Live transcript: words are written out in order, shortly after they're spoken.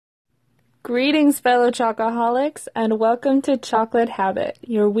Greetings, fellow chocoholics, and welcome to Chocolate Habit,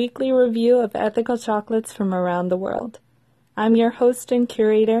 your weekly review of ethical chocolates from around the world. I'm your host and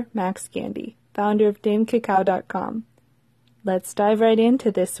curator, Max Gandy, founder of DameCacao.com. Let's dive right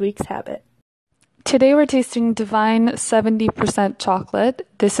into this week's habit. Today we're tasting Divine 70% chocolate.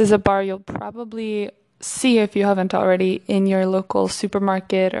 This is a bar you'll probably see, if you haven't already, in your local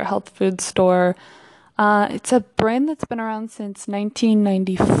supermarket or health food store. It's a brand that's been around since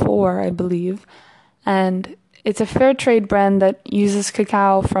 1994, I believe, and it's a fair trade brand that uses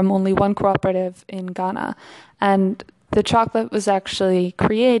cacao from only one cooperative in Ghana, and the chocolate was actually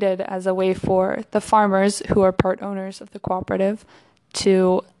created as a way for the farmers, who are part owners of the cooperative,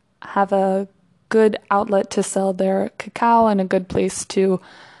 to have a good outlet to sell their cacao and a good place to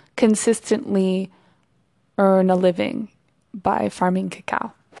consistently earn a living by farming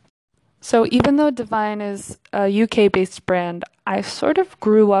cacao. So even though Divine is a UK-based brand, I sort of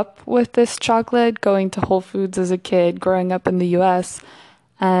grew up with this chocolate, going to Whole Foods as a kid, growing up in the US,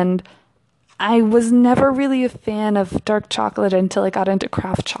 and I was never really a fan of dark chocolate until I got into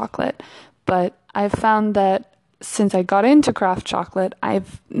craft chocolate. But I've found that since I got into craft chocolate,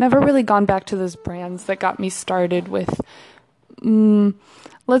 I've never really gone back to those brands that got me started with,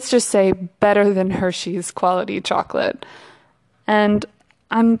 let's just say, better than Hershey's quality chocolate. And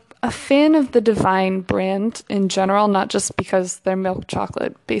I'm a fan of the Divine brand in general, not just because their milk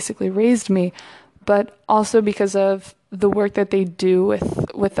chocolate basically raised me, but also because of the work that they do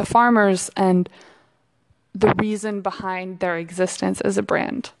with the farmers and the reason behind their existence as a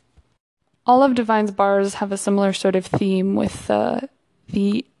brand. All of Divine's bars have a similar sort of theme with the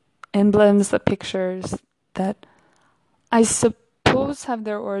emblems, the pictures that I suppose have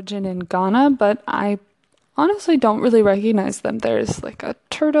their origin in Ghana, but I honestly don't really recognize them. There's like a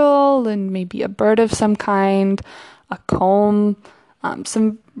turtle and maybe a bird of some kind, a comb,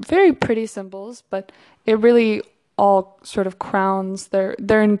 some very pretty symbols, but it really all sort of crowns,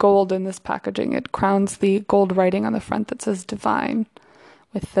 they're in gold in this packaging. It crowns the gold writing on the front that says Divine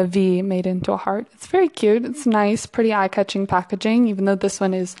with the V made into a heart. It's very cute. It's nice, pretty eye-catching packaging, even though this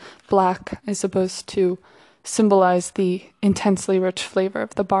one is black, I suppose, to symbolize the intensely rich flavor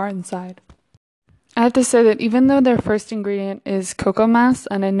of the bar inside. I have to say that even though their first ingredient is cocoa mass,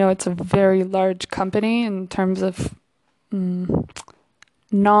 and I know it's a very large company in terms of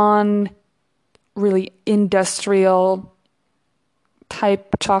non-really industrial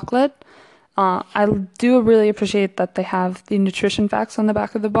type chocolate, I do really appreciate that they have the nutrition facts on the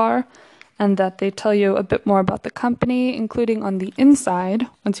back of the bar and that they tell you a bit more about the company, including on the inside.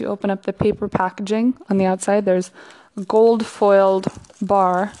 Once you open up the paper packaging on the outside, there's a gold foiled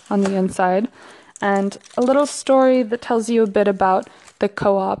bar on the inside, and a little story that tells you a bit about the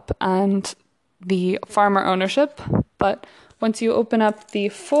co-op and the farmer ownership. But once you open up the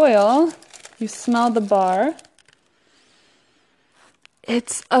foil, you smell the bar.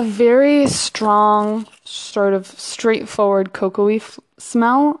 It's a very strong, sort of straightforward cocoa-y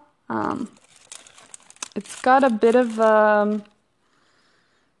smell. It's got a bit of, a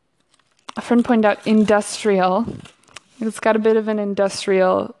friend pointed out, industrial. It's got a bit of an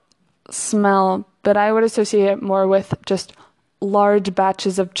industrial smell, but I would associate it more with just large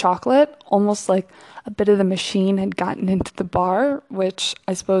batches of chocolate, almost like a bit of the machine had gotten into the bar, which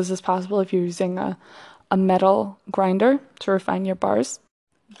I suppose is possible if you're using a metal grinder to refine your bars.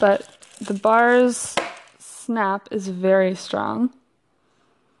 But the bar's snap is very strong,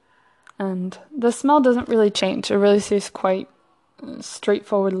 and the smell doesn't really change. It really stays quite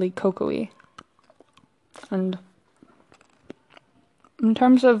straightforwardly cocoa-y. And in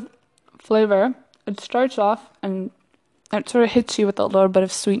terms of flavor, it starts off and it sort of hits you with a little bit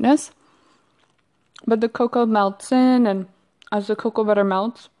of sweetness, but the cocoa melts in, and as the cocoa butter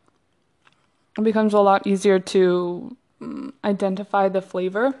melts, it becomes a lot easier to identify the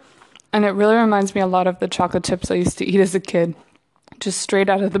flavor, and it really reminds me a lot of the chocolate chips I used to eat as a kid, just straight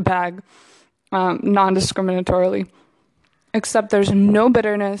out of the bag, non-discriminatorily, except there's no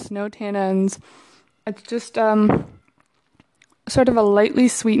bitterness, no tannins. It's just sort of a lightly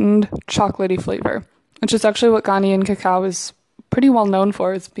sweetened chocolatey flavor, which is actually what Ghanaian cacao is pretty well known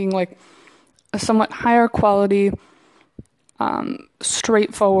for, as being like a somewhat higher quality,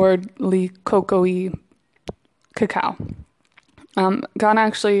 straightforwardly cocoa-y cacao. Ghana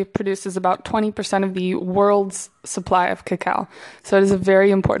actually produces about 20% of the world's supply of cacao, so it is a very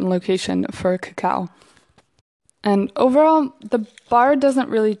important location for cacao. And overall, the bar doesn't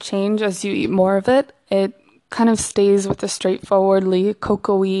really change as you eat more of it. It kind of stays with the straightforwardly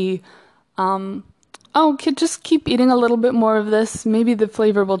cocoa-y, just keep eating a little bit more of this, maybe the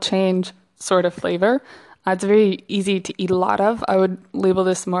flavor will change sort of flavor. It's very easy to eat a lot of. I would label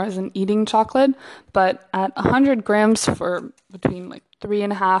this more as an eating chocolate, but at 100 grams for between like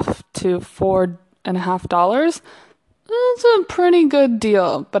 $3.50 to $4.50, it's a pretty good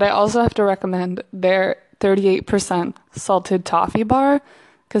deal. But I also have to recommend their 38% salted toffee bar,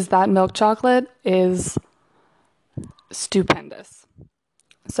 because that milk chocolate is stupendous.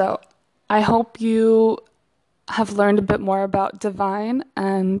 So I hope you have learned a bit more about Divine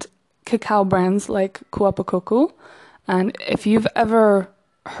and cacao brands like Kuapa Kuku. And if you've ever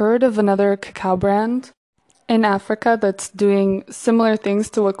heard of another cacao brand in Africa that's doing similar things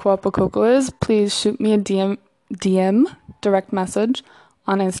to what Kuapa Kuku is, please shoot me a DM, direct message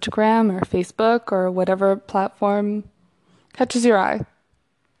on Instagram or Facebook or whatever platform catches your eye.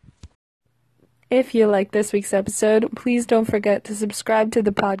 If you like this week's episode, please don't forget to subscribe to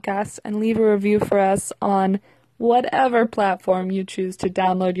the podcast and leave a review for us on whatever platform you choose to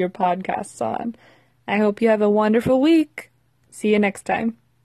download your podcasts on. I hope you have a wonderful week. See you next time.